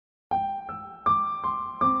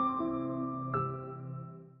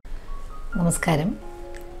നമസ്കാരം,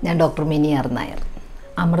 ഞാൻ doctor mini R Nair.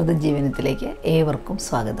 Amrita ജീവനത്തിലേക്ക് ഏവർക്കും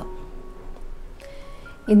സ്വാഗതം.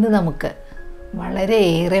 ഇന്ന് നമുക്ക്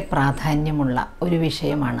വളരെയേറെ പ്രാധാന്യമുള്ള ഒരു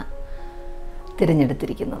വിഷയമാണ്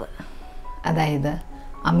തിരഞ്ഞെടുത്തിരിക്കുന്നത്. അതായത്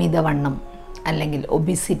അമിതവണ്ണം അല്ലെങ്കിൽ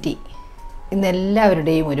ഒബിസിറ്റി.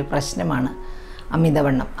 ഇന്നെല്ലാവരുടെയും ഒരു പ്രശ്നമാണ്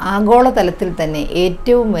അമിതവണ്ണം. ആഗോളതലത്തിൽ തന്നെ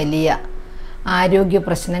ഏറ്റവും വലിയ ആരോഗ്യ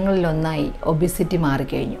പ്രശ്നങ്ങളിലൊന്നായി ഒബിസിറ്റി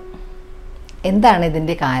മാറിക്കഴിഞ്ഞു. എന്താണ്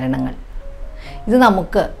ഇതിൻ്റെ കാരണങ്ങൾ? ഇത്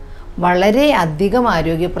നമുക്ക് വളരെ അധികം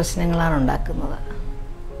ആരോഗ്യ പ്രശ്നങ്ങളാണ് ഉണ്ടാക്കുന്നത്.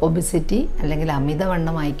 ഒബിസിറ്റി അല്ലെങ്കിൽ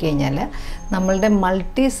അമിതവണ്ണം ആയിക്കഴിഞ്ഞാൽ നമ്മളുടെ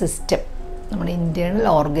മൾട്ടി സിസ്റ്റം, നമ്മുടെ ഇൻറ്റേർണൽ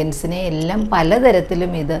ഓർഗൻസിനെ എല്ലാം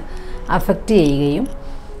പലതരത്തിലും ഇത് അഫക്റ്റ് ചെയ്യുകയും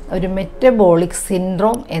ഒരു മെറ്റബോളിക്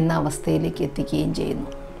സിൻഡ്രോം എന്ന അവസ്ഥയിലേക്ക് എത്തിക്കുകയും ചെയ്യുന്നു.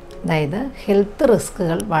 അതായത് ഹെൽത്ത്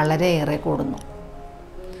റിസ്കുകൾ വളരെയേറെ കൂടുന്നു.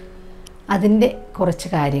 അതിൻ്റെ കുറച്ച്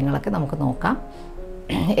കാര്യങ്ങളൊക്കെ നമുക്ക് നോക്കാം.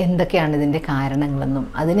 എന്തൊക്കെയാണ് ഇതിൻ്റെ കാരണങ്ങളെന്നും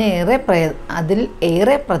അതിൽ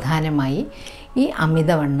ഏറെ പ്രധാനമായി ഈ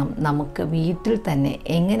അമിതവണ്ണം നമുക്ക് വീട്ടിൽ തന്നെ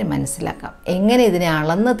എങ്ങനെ മനസ്സിലാക്കാം, എങ്ങനെ ഇതിനെ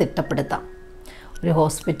അളന്ന് തിട്ടപ്പെടുത്താം. ഒരു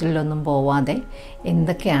ഹോസ്പിറ്റലിലൊന്നും പോവാതെ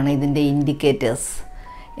എന്തൊക്കെയാണ് ഇതിൻ്റെ ഇൻഡിക്കേറ്റേഴ്സ്,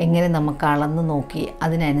 എങ്ങനെ നമുക്ക് അളന്ന് നോക്കി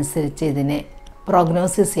അതിനനുസരിച്ച് ഇതിനെ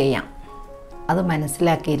പ്രോഗ്നോസിസ് ചെയ്യാം. അത്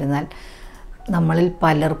മനസ്സിലാക്കിയിരുന്നാൽ നമ്മളിൽ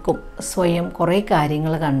പലർക്കും സ്വയം കുറേ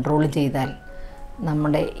കാര്യങ്ങൾ കൺട്രോൾ ചെയ്താൽ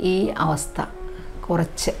നമ്മുടെ ഈ അവസ്ഥ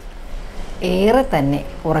കുറച്ച് ഏറെ തന്നെ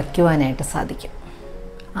കുറയ്ക്കുവാനായിട്ട് സാധിക്കും.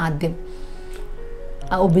 ആദ്യം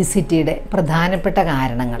ഒബിസിറ്റിയുടെ പ്രധാനപ്പെട്ട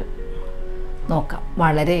കാരണങ്ങൾ നോക്കാം.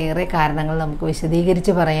 വളരെയേറെ കാരണങ്ങൾ നമുക്ക്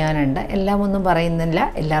വിശദീകരിച്ച് പറയാനുണ്ട്. എല്ലാം ഒന്നും പറയുന്നില്ല,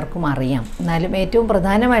 എല്ലാവർക്കും അറിയാം. എന്നാലും ഏറ്റവും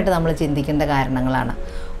പ്രധാനമായിട്ട് നമ്മൾ ചിന്തിക്കേണ്ട കാരണങ്ങളാണ്.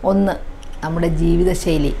 ഒന്ന്, നമ്മുടെ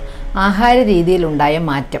ജീവിതശൈലി, ആഹാര രീതിയിലുണ്ടായ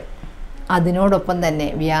മാറ്റം. അതിനോടൊപ്പം തന്നെ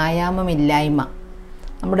വ്യായാമമില്ലായ്മ,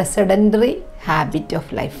 നമ്മുടെ സെഡൻറ്ററി ഹാബിറ്റ്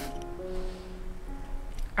ഓഫ് ലൈഫ്.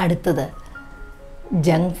 അടുത്തത്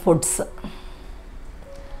ജങ്ക് ഫുഡ്സ്.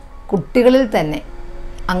 കുട്ടികളിൽ തന്നെ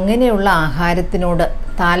അങ്ങനെയുള്ള ആഹാരത്തിനോട്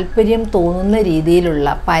താല്പര്യം തോന്നുന്ന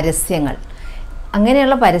രീതിയിലുള്ള പരസ്യങ്ങൾ,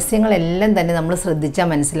 അങ്ങനെയുള്ള പരസ്യങ്ങളെല്ലാം തന്നെ നമ്മൾ ശ്രദ്ധിച്ചാൽ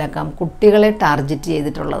മനസ്സിലാക്കാം കുട്ടികളെ ടാർഗറ്റ്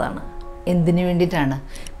ചെയ്തിട്ടുള്ളതാണ്. എന്തിനു വേണ്ടിയിട്ടാണ്?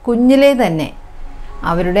 കുഞ്ഞിലേ തന്നെ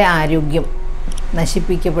അവരുടെ ആരോഗ്യം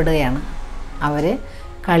നശിപ്പിക്കപ്പെടുകയാണ്. അവർ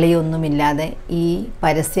കളിയൊന്നുമില്ലാതെ ഈ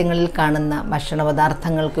പരസ്യങ്ങളിൽ കാണുന്ന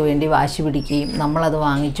ഭക്ഷണപദാർത്ഥങ്ങൾക്ക് വേണ്ടി വാശി പിടിക്കുകയും നമ്മളത്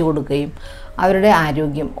വാങ്ങിച്ചു കൊടുക്കുകയും അവരുടെ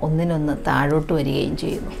ആരോഗ്യം ഒന്നിനൊന്ന് താഴോട്ട് വരികയും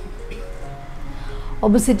ചെയ്യുന്നു.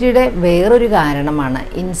 ഒബിസിറ്റിയുടെ വേറൊരു കാരണമാണ്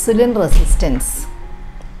ഇൻസുലിൻ റെസിസ്റ്റൻസ്.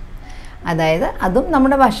 അതായത് അതും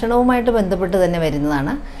നമ്മുടെ ഭക്ഷണവുമായിട്ട് ബന്ധപ്പെട്ട് തന്നെ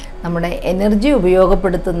വരുന്നതാണ്. നമ്മുടെ എനർജി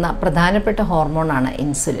ഉപയോഗപ്പെടുത്തുന്ന പ്രധാനപ്പെട്ട ഹോർമോണാണ്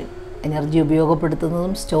ഇൻസുലിൻ. എനർജി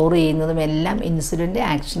ഉപയോഗപ്പെടുത്തുന്നതും സ്റ്റോർ ചെയ്യുന്നതും എല്ലാം ഇൻസുലിൻ്റെ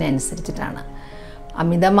ആക്ഷനെ അനുസരിച്ചിട്ടാണ്.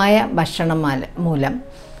 അമിതമായ ഭക്ഷണം മൂലം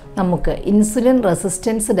നമുക്ക് ഇൻസുലിൻ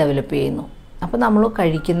റെസിസ്റ്റൻസ് ഡെവലപ്പ് ചെയ്യുന്നു. അപ്പോൾ നമ്മൾ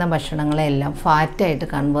കഴിക്കുന്ന ഭക്ഷണങ്ങളെല്ലാം ഫാറ്റായിട്ട്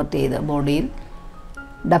കൺവേർട്ട് ചെയ്ത് ബോഡിയിൽ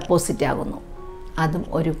ഡെപ്പോസിറ്റ് ആകുന്നു. അതും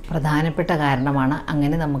ഒരു പ്രധാനപ്പെട്ട കാരണമാണ്.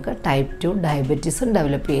 അങ്ങനെ നമുക്ക് ടൈപ്പ് 2 ഡയബറ്റീസും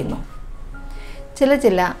ഡെവലപ്പ് ചെയ്യുന്നു.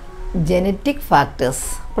 ചില ജനറ്റിക് ഫാക്ടേഴ്സ്,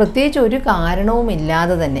 പ്രത്യേകിച്ച് ഒരു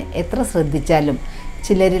കാരണവുമില്ലാതെ തന്നെ എത്ര ശ്രദ്ധിച്ചാലും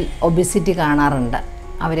ചിലരിൽ ഒബിസിറ്റി കാണാറുണ്ട്.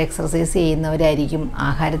 അവർ എക്സർസൈസ് ചെയ്യുന്നവരായിരിക്കും,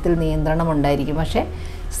 ആഹാരത്തിൽ നിയന്ത്രണം ഉണ്ടായിരിക്കും, പക്ഷേ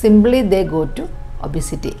simply they go to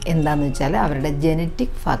obesity. എന്താണെന്ന് വെച്ചാൽ അവരുടെ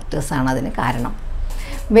ജനറ്റിക് ഫാക്ടേഴ്സാണ് അതിന് കാരണം.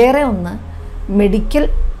 വേറെ ഒന്ന് മെഡിക്കൽ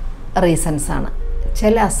റീസൺസാണ്.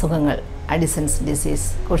 ചില അസുഖങ്ങൾ, Addison's disease,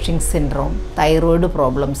 Cushing syndrome, thyroid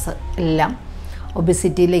problems എല്ലാം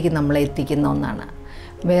ഒബിസിറ്റിയിലേക്ക് നമ്മളെ എത്തിക്കുന്ന ഒന്നാണ്.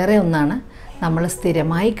 വേറെ ഒന്നാണ് നമ്മൾ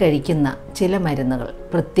സ്ഥിരമായി കഴിക്കുന്ന ചില മരുന്നുകൾ,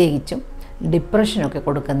 പ്രത്യേകിച്ചും ഡിപ്രഷനൊക്കെ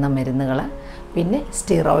കൊടുക്കുന്ന മരുന്നുകൾ, പിന്നെ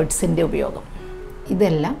സ്റ്റിറോയിഡ്സിൻ്റെ ഉപയോഗം.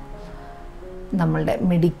 ഇതെല്ലാം നമ്മളുടെ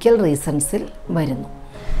മെഡിക്കൽ റീസൺസിൽ വരുന്നു.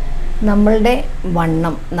 നമ്മളുടെ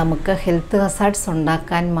വണ്ണം നമുക്ക് ഹെൽത്ത് ഹസാർഡ്സ്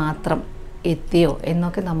ഉണ്ടാക്കാൻ മാത്രം എത്തിയോ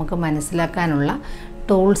എന്നൊക്കെ നമുക്ക് മനസ്സിലാക്കാനുള്ള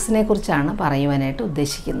ടൂൾസിനെ കുറിച്ചാണ് പറയുവാനായിട്ട്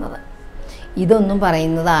ഉദ്ദേശിക്കുന്നത്. ഇതൊന്നും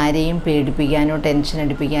പറയുന്നത് ആരെയും പേടിപ്പിക്കാനോ ടെൻഷൻ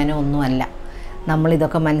അടിപ്പിക്കാനോ ഒന്നുമല്ല.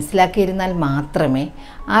 നമ്മളിതൊക്കെ മനസ്സിലാക്കിയിരുന്നാൽ മാത്രമേ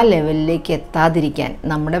ആ ലെവലിലേക്ക് എത്താതിരിക്കാൻ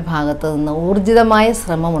നമ്മുടെ ഭാഗത്തു നിന്ന് ഊർജിതമായ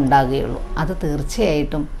ശ്രമം ഉണ്ടാകുകയുള്ളൂ. അത്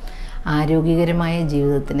തീർച്ചയായിട്ടും ആരോഗ്യകരമായ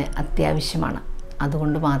ജീവിതത്തിന് അത്യാവശ്യമാണ്.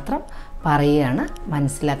 അതുകൊണ്ട് മാത്രം പറയുകയാണ്,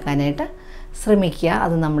 മനസ്സിലാക്കാനായിട്ട് ശ്രമിക്കുക.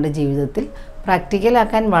 അത് നമ്മുടെ ജീവിതത്തിൽ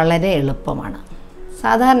പ്രാക്ടിക്കലാക്കാൻ വളരെ എളുപ്പമാണ്.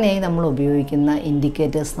 സാധാരണയായി നമ്മൾ ഉപയോഗിക്കുന്ന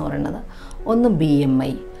ഇൻഡിക്കേറ്റേഴ്സ് എന്ന് പറയുന്നത് ഒന്ന്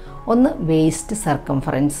BMI, ഒന്ന് വേസ്റ്റ്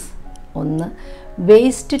സർക്കംഫറൻസ്, ഒന്ന്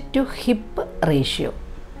വേസ്റ്റ് ടു ഹിപ്പ് റേഷ്യോ,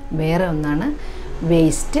 വേറെ ഒന്നാണ്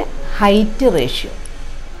വേസ്റ്റ് ഹൈറ്റ് റേഷ്യോ.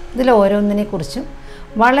 ഇതിൽ ഓരോന്നിനെക്കുറിച്ചും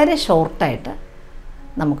വളരെ ഷോർട്ടായിട്ട്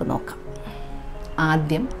നമുക്ക് നോക്കാം.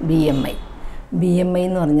 ആദ്യം BMI. BMI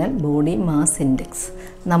എന്ന് പറഞ്ഞാൽ ബോഡി മാസ് ഇൻഡെക്സ്.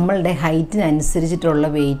 നമ്മളുടെ ഹൈറ്റിനനുസരിച്ചിട്ടുള്ള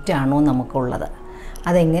വെയിറ്റ് ആണോ നമുക്കുള്ളത്,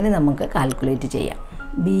 അതെങ്ങനെ നമുക്ക് കാൽക്കുലേറ്റ് ചെയ്യാം.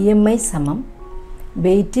 BMI സമം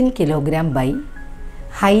weight in kilogram by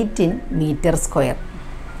height in metre square.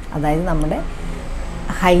 അതായത് നമ്മുടെ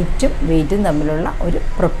ഹൈറ്റും വെയ്റ്റും തമ്മിലുള്ള ഒരു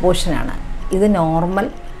പ്രൊപ്പോർഷനാണ്. ഇത് normal,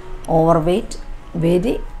 over weight,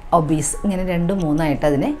 very obese, ഇങ്ങനെ 2-3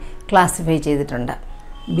 അതിനെ ക്ലാസിഫൈ ചെയ്തിട്ടുണ്ട്.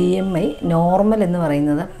 BMI നോർമൽ എന്ന്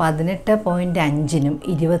പറയുന്നത് 18.5-നും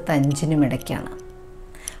 25-നും ഇടയ്ക്കാണ്.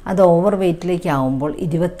 അത് ഓവർ വെയ്റ്റിലേക്ക് ആവുമ്പോൾ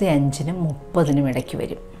 25-നും 30-നും ഇടയ്ക്ക്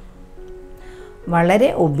വരും. വളരെ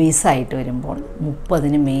ഒബീസായിട്ട് വരുമ്പോൾ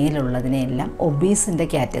 30-ന് മേലുള്ളതിനെല്ലാം ഒബീസിൻ്റെ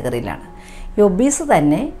കാറ്റഗറിയിലാണ്. ഈ ഒബീസ്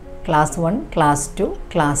തന്നെ ക്ലാസ് 1, ക്ലാസ് 2,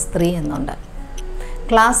 ക്ലാസ് 3 എന്നുണ്ട്.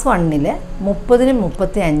 ക്ലാസ് 1-ൽ 30-നും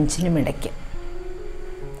 35-നും ഇടയ്ക്ക്,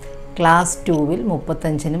 ക്ലാസ് 2-ൽ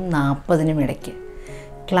 35-നും 40-നും ഇടയ്ക്ക്,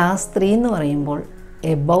 ക്ലാസ് 3 എന്ന് പറയുമ്പോൾ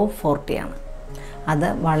എബവ് 40 ആണ്. അത്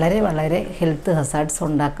വളരെ വളരെ ഹെൽത്ത് ഹസാർഡ്സ്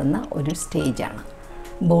ഉണ്ടാക്കുന്ന ഒരു സ്റ്റേജാണ്.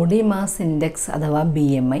 ബോഡി മാസ് ഇൻഡെക്സ് അഥവാ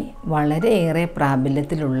BMI വളരെയേറെ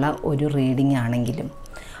പ്രാബല്യത്തിലുള്ള ഒരു റീഡിംഗ് ആണെങ്കിലും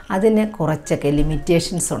അതിന് കുറച്ചൊക്കെ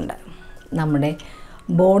ലിമിറ്റേഷൻസ് ഉണ്ട്. നമ്മുടെ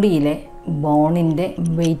ബോഡിയിലെ ബോണിൻ്റെ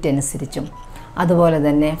വെയ്റ്റ് അനുസരിച്ചും അതുപോലെ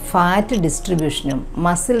തന്നെ ഫാറ്റ് ഡിസ്ട്രിബ്യൂഷനും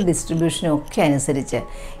മസിൽ ഡിസ്ട്രിബ്യൂഷനും ഒക്കെ അനുസരിച്ച്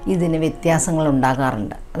ഇതിന് വ്യത്യാസങ്ങൾ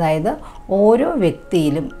ഉണ്ടാകാറുണ്ട്. അതായത് ഓരോ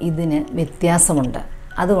വ്യക്തിയിലും ഇതിന് വ്യത്യാസമുണ്ട്.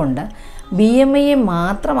 അതുകൊണ്ട് BMIയെ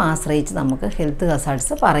മാത്രം ആശ്രയിച്ച് നമുക്ക് ഹെൽത്ത്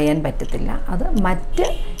ഹസാർഡ്സ് പറയാൻ പറ്റത്തില്ല. അത് മറ്റ്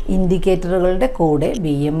ഇൻഡിക്കേറ്ററുകളുടെ കൂടെ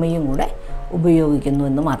BMIയും കൂടെ ഉപയോഗിക്കുന്നു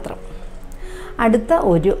എന്ന് മാത്രം. അടുത്ത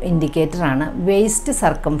ഒരു ഇൻഡിക്കേറ്ററാണ് വേസ്റ്റ്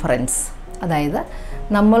സർക്കംഫറൻസ്. അതായത്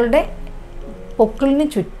നമ്മളുടെ പൊക്കിളിന്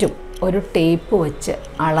ചുറ്റും ഒരു ടേപ്പ് വെച്ച്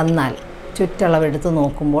അളന്നാൽ ചുറ്റളവെടുത്ത്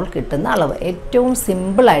നോക്കുമ്പോൾ കിട്ടുന്ന അളവ് ഏറ്റവും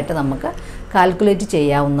സിമ്പിളായിട്ട് നമുക്ക് കാൽക്കുലേറ്റ്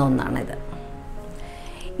ചെയ്യാവുന്ന ഒന്നാണിത്.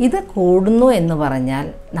 ഇത് കൂടുന്നു എന്ന് പറഞ്ഞാൽ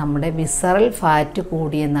നമ്മുടെ വിസറൽ ഫാറ്റ്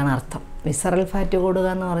കൂടിയെന്നാണ് അർത്ഥം. വിസറൽ ഫാറ്റ് കൂടുക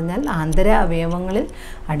എന്ന് പറഞ്ഞാൽ ആന്തര അവയവങ്ങളിൽ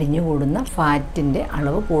അടിഞ്ഞുകൂടുന്ന ഫാറ്റിൻ്റെ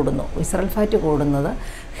അളവ് കൂടുന്നു. വിസറൽ ഫാറ്റ് കൂടുന്നത്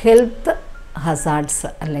ഹെൽത്ത് ഹസാർഡ്സ്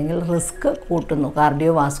അല്ലെങ്കിൽ റിസ്ക് കൂട്ടുന്നു.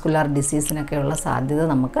 കാർഡിയോ വാസ്കുലാർ ഡിസീസിനൊക്കെയുള്ള സാധ്യത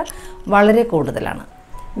നമുക്ക് വളരെ കൂടുതലാണ്.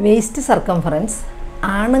 വേസ്റ്റ് സർക്കംഫറൻസ്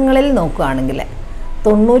ആണുങ്ങളിൽ നോക്കുകയാണെങ്കിൽ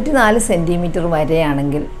 94 സെൻറ്റിമീറ്റർ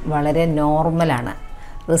വരെയാണെങ്കിൽ വളരെ നോർമലാണ്.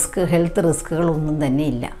 ഹെൽത്ത് റിസ്കുകളൊന്നും തന്നെ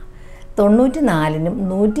ഇല്ല. 94-നും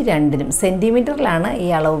 102-നും സെൻറ്റിമീറ്ററിലാണ് ഈ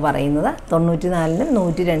അളവ് പറയുന്നത്. 94-നും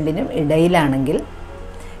 102-നും ഇടയിലാണെങ്കിൽ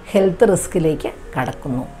ഹെൽത്ത് റിസ്കിലേക്ക്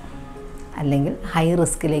കടക്കുന്നു, അല്ലെങ്കിൽ ഹൈ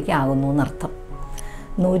റിസ്കിലേക്ക് ആകുന്നു എന്നർത്ഥം.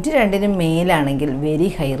 102-നും മേലാണെങ്കിൽ വെരി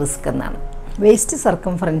ഹൈ റിസ്ക് എന്നാണ്. വേസ്റ്റ്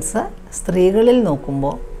സർക്കംഫറൻസ് സ്ത്രീകളിൽ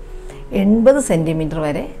നോക്കുമ്പോൾ 80 സെൻറ്റിമീറ്റർ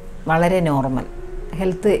വരെ വളരെ നോർമൽ,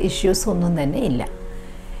 ഹെൽത്ത് ഇഷ്യൂസ് ഒന്നും തന്നെ ഇല്ല.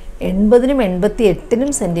 80-നും 88-നും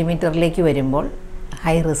സെൻറ്റിമീറ്ററിലേക്ക് വരുമ്പോൾ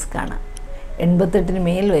ഹൈ റിസ്ക്കാണ്. 88-ന്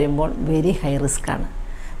മേൽ വരുമ്പോൾ വെരി ഹൈ റിസ്ക്കാണ്.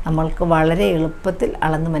 നമ്മൾക്ക് വളരെ എളുപ്പത്തിൽ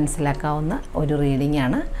അളന്ന് മനസ്സിലാക്കാവുന്ന ഒരു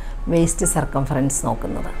റീഡിങ്ങാണ് വേസ്റ്റ് സർക്കംഫറൻസ്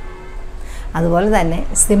നോക്കുന്നത്. അതുപോലെ തന്നെ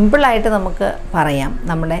സിമ്പിളായിട്ട് നമുക്ക് പറയാം,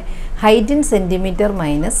 നമ്മുടെ ഹൈറ്റ് ഇൻ സെൻറ്റിമീറ്റർ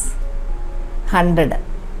മൈനസ് 100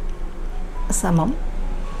 സമം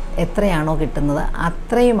എത്രയാണോ കിട്ടുന്നത്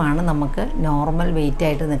അത്രയുമാണ് നമുക്ക് നോർമൽ വെയിറ്റ്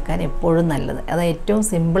ആയിട്ട് നിൽക്കാൻ എപ്പോഴും നല്ലത്. അത് ഏറ്റവും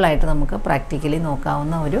സിമ്പിളായിട്ട് നമുക്ക് പ്രാക്ടിക്കലി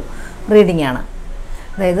നോക്കാവുന്ന ഒരു റീഡിംഗ് ആണ്.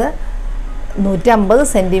 അതായത് 150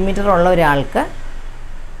 സെൻറ്റിമീറ്റർ ഉള്ള ഒരാൾക്ക്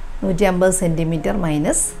 150 സെൻറ്റിമീറ്റർ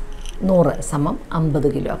മൈനസ് 100 സമം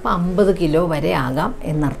 50 കിലോ. അപ്പോൾ 50 കിലോ വരെ ആകാം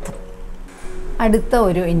എന്നർത്ഥം. അടുത്ത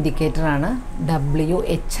ഒരു ഇൻഡിക്കേറ്ററാണ്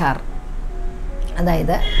WHR,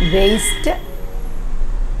 അതായത് വേസ്റ്റ്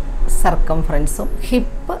സർക്കംഫറൻസും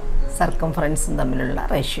ഹിപ്പ് സർക്കംഫറൻസും തമ്മിലുള്ള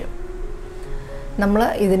റേഷ്യോ. നമ്മൾ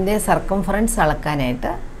ഇതിൻ്റെ സർക്കംഫറൻസ്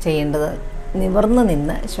അളക്കാനായിട്ട് ചെയ്യേണ്ടത് നിവർന്ന്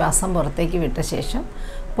നിന്ന് ശ്വാസം പുറത്തേക്ക് വിട്ട ശേഷം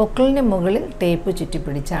പൊക്കിളിന് മുകളിൽ ടേപ്പ്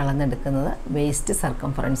ചുറ്റിപ്പിടിച്ച് അളന്നെടുക്കുന്നത് വേസ്റ്റ്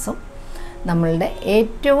സർക്കംഫറൻസും, നമ്മളുടെ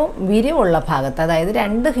ഏറ്റവും വിരിവുള്ള ഭാഗത്ത്, അതായത്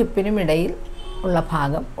 2 ഹിപ്പിനും ഇടയിൽ ഉള്ള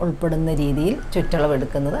ഭാഗം ഉൾപ്പെടുന്ന രീതിയിൽ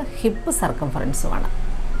ചുറ്റളവെടുക്കുന്നത് ഹിപ്പ് സർക്കംഫറൻസുമാണ്.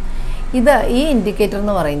 ഈ ഇൻഡിക്കേറ്റർ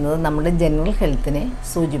എന്ന് പറയുന്നത് നമ്മുടെ ജനറൽ ഹെൽത്തിനെ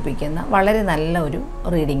സൂചിപ്പിക്കുന്ന വളരെ നല്ല ഒരു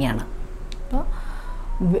റീഡിംഗ് ആണ്. അപ്പോൾ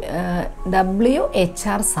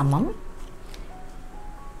WHR സമം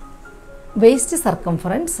waste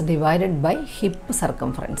circumference divided by hip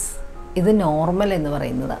circumference. ഇത് നോർമൽ എന്ന്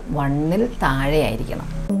പറയുന്നത് 1-ൽ താഴെ ആയിരിക്കണം.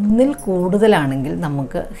 1-ൽ കൂടുതലാണെങ്കിൽ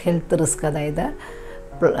നമുക്ക് ഹെൽത്ത് റിസ്ക്, അതായത്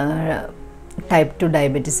ടൈപ്പ് 2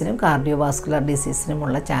 ഡയബറ്റീസിനും കാർഡിയോ വാസ്കുലർ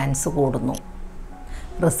ഡിസീസിനുമുള്ള ചാൻസ് കൂടുന്നു,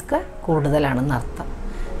 റിസ്ക് കൂടുതലാണെന്നർത്ഥം.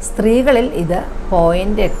 സ്ത്രീകളിൽ ഇത്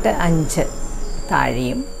 0.85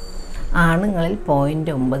 താഴെയും ആണുങ്ങളിൽ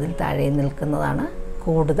 0.9 താഴെയും നിൽക്കുന്നതാണ്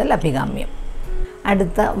കൂടുതൽ അഭികാമ്യം.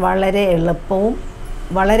 അടുത്ത വളരെ എളുപ്പവും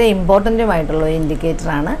വളരെ ഇമ്പോർട്ടൻറ്റുമായിട്ടുള്ള ഒരു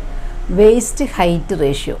ഇൻഡിക്കേറ്ററാണ് വേസ്റ്റ് ഹൈറ്റ്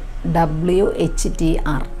റേഷ്യോ,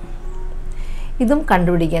 WHtR. ഇതും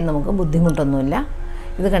കണ്ടുപിടിക്കാൻ നമുക്ക് ബുദ്ധിമുട്ടൊന്നുമില്ല.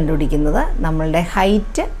 ഇത് കണ്ടുപിടിക്കുന്നത് നമ്മളുടെ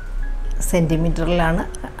ഹൈറ്റ് സെൻറ്റിമീറ്ററിലാണ്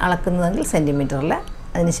അളക്കുന്നതെങ്കിൽ സെൻറ്റിമീറ്ററിൽ.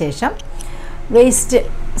 അതിനുശേഷം വേസ്റ്റ്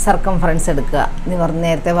സർക്കംഫറൻസ് എടുക്കുക.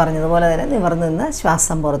 നേരത്തെ പറഞ്ഞതുപോലെ തന്നെ നിവർന്ന് നിന്ന്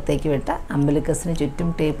ശ്വാസം പുറത്തേക്ക് വിട്ട് അംബിലിക്കസിന് ചുറ്റും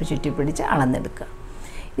ടേപ്പ് ചുറ്റിപ്പിടിച്ച് അളന്നെടുക്കുക.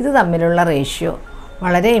 ഇത് തമ്മിലുള്ള റേഷ്യോ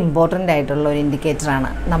വളരെ ഇമ്പോർട്ടൻ്റ് ആയിട്ടുള്ള ഒരു ഇൻഡിക്കേറ്ററാണ്.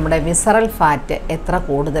 നമ്മുടെ വിസറൽ ഫാറ്റ് എത്ര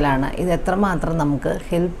കൂടുതലാണ്, ഇത് എത്രമാത്രം നമുക്ക്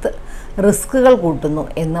ഹെൽത്ത് റിസ്കുകൾ കൂട്ടുന്നു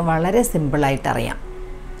എന്ന് വളരെ സിമ്പിളായിട്ട് അറിയാം.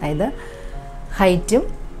 അതായത് ഹൈറ്റും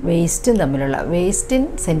വേസ്റ്റും തമ്മിലുള്ള waste in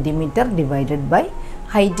centimetre divided by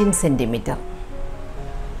height in centimetre,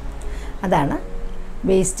 അതാണ്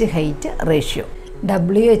waste height ratio.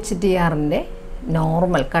 WHtRൻ്റെ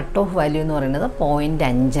normal cut off value എന്ന് പറയുന്നത്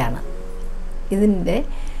 0.5 ഇതിൻ്റെ.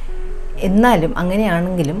 എന്നാലും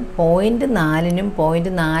അങ്ങനെയാണെങ്കിലും 0.4നും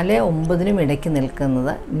 0.49നും ഇടയ്ക്ക്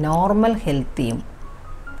നിൽക്കുന്നത് നോർമൽ ഹെൽത്തിയും,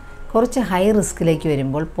 കുറച്ച് ഹൈ റിസ്കിലേക്ക്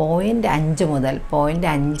വരുമ്പോൾ 0.5 മുതൽ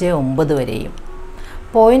 0.59 വരെയും,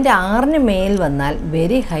 0.6ന് മേൽ വന്നാൽ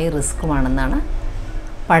വെരി ഹൈ റിസ്ക്കുമാണെന്നാണ്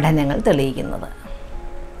പഠനങ്ങൾ തെളിയിക്കുന്നത്.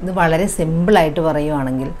 ഇത് വളരെ സിമ്പിളായിട്ട്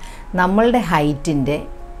പറയുവാണെങ്കിൽ നമ്മളുടെ ഹൈറ്റിൻ്റെ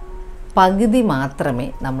പകുതി മാത്രമേ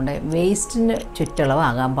നമ്മുടെ വേസ്റ്റിന്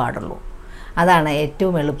ചുറ്റളവാകാൻ പാടുള്ളൂ. അതാണ്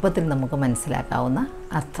ഏറ്റവും എളുപ്പത്തിൽ നമുക്ക് മനസ്സിലാക്കാവുന്ന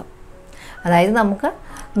അർത്ഥം. അതായത് നമുക്ക്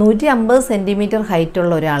 150 സെൻറ്റിമീറ്റർ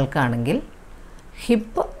ഹൈറ്റുള്ള ഒരാൾക്കാണെങ്കിൽ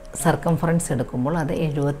ഹിപ്പ് സർക്കംഫറൻസ് എടുക്കുമ്പോൾ അത്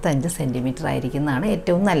 75 സെൻറ്റിമീറ്റർ ആയിരിക്കുന്നതാണ്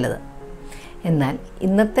ഏറ്റവും നല്ലത്. എന്നാൽ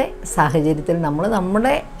ഇന്നത്തെ സാഹചര്യത്തിൽ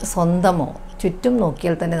നമ്മുടെ സ്വന്തമോ ചുറ്റും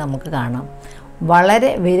നോക്കിയാൽ തന്നെ നമുക്ക് കാണാം,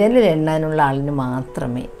 വളരെ വിരലിലെണ്ണാനുള്ള ആളിന്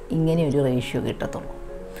മാത്രമേ ഇങ്ങനെയൊരു റേഷ്യോ കിട്ടത്തുള്ളൂ.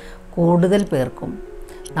 കൂടുതൽ പേർക്കും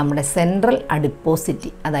നമ്മുടെ സെൻട്രൽ അഡിപ്പോസിറ്റി,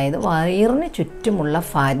 അതായത് വയറിന് ചുറ്റുമുള്ള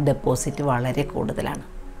ഫാറ്റ് ഡെപ്പോസിറ്റ് വളരെ കൂടുതലാണ്.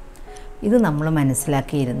 ഇത് നമ്മൾ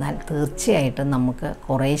മനസ്സിലാക്കിയിരുന്നാൽ തീർച്ചയായിട്ടും നമുക്ക്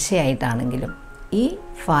കുറേശ്ശെയായിട്ടാണെങ്കിലും ഈ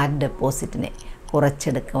ഫാറ്റ് ഡെപ്പോസിറ്റിനെ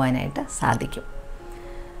കുറച്ചെടുക്കുവാനായിട്ട് സാധിക്കും.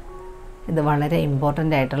 ഇത് വളരെ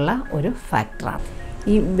ഇമ്പോർട്ടൻ്റ് ആയിട്ടുള്ള ഒരു ഫാക്ടറാണ്.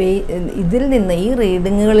 ഇതിൽ നിന്ന്, ഈ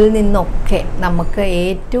റീഡിങ്ങുകളിൽ നിന്നൊക്കെ നമുക്ക്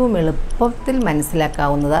ഏറ്റവും എളുപ്പത്തിൽ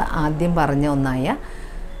മനസ്സിലാക്കാവുന്നത് ആദ്യം പറഞ്ഞ ഒന്നായ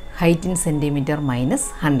ഹൈറ്റ് ഇൻ സെൻറ്റിമീറ്റർ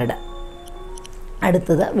 -100,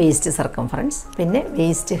 അടുത്തത് വേസ്റ്റ് സർക്കംഫറൻസ്, പിന്നെ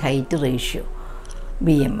വേസ്റ്റ് ഹൈറ്റ് റേഷ്യോ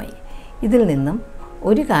BMI. ഇതിൽ നിന്നും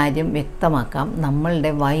ഒരു കാര്യം വ്യക്തമാക്കാം,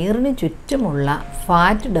 നമ്മളുടെ വയറിന് ചുറ്റുമുള്ള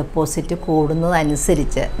ഫാറ്റ് ഡെപ്പോസിറ്റ്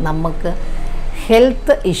കൂടുന്നതനുസരിച്ച് നമുക്ക്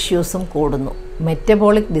ഹെൽത്ത് ഇഷ്യൂസും കൂടുന്നു,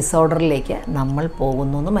 മെറ്റബോളിക് ഡിസോർഡറിലേക്ക് നമ്മൾ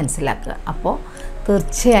പോകുന്നു എന്ന് മനസ്സിലാക്കുക. അപ്പോൾ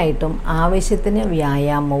തീർച്ചയായിട്ടും ആവശ്യത്തിന്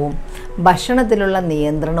വ്യായാമവും ഭക്ഷണത്തിലുള്ള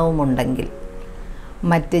നിയന്ത്രണവും ഉണ്ടെങ്കിൽ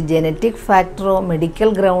മറ്റ് ജനറ്റിക് ഫാക്ടറോ മെഡിക്കൽ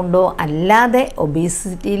ഗ്രൗണ്ടോ അല്ലാതെ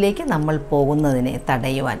ഒബീസിറ്റിയിലേക്ക് നമ്മൾ പോകുന്നതിനെ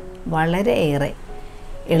തടയുവാൻ വളരെയേറെ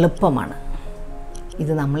എളുപ്പമാണ്.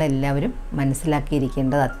 ഇത് നമ്മളെല്ലാവരും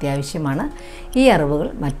മനസ്സിലാക്കിയിരിക്കേണ്ടത് അത്യാവശ്യമാണ്. ഈ അറിവുകൾ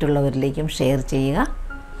മറ്റുള്ളവരിലേക്കും ഷെയർ ചെയ്യുക.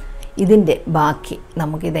 ഇതിൻ്റെ ബാക്കി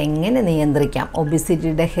നമുക്കിതെങ്ങനെ നിയന്ത്രിക്കാം,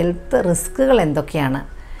 ഒബിസിറ്റിയുടെ ഹെൽത്ത് റിസ്കുകൾ എന്തൊക്കെയാണ്,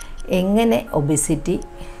 എങ്ങനെ ഒബിസിറ്റി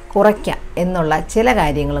കുറയ്ക്കാം എന്നുള്ള ചില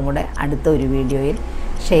കാര്യങ്ങളും കൂടെ അടുത്ത ഒരു വീഡിയോയിൽ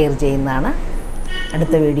ഷെയർ ചെയ്യുന്നതാണ്.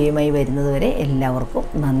 അടുത്ത വീഡിയോയുമായി വരുന്നതുവരെ എല്ലാവർക്കും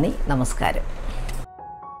നന്ദി, നമസ്കാരം.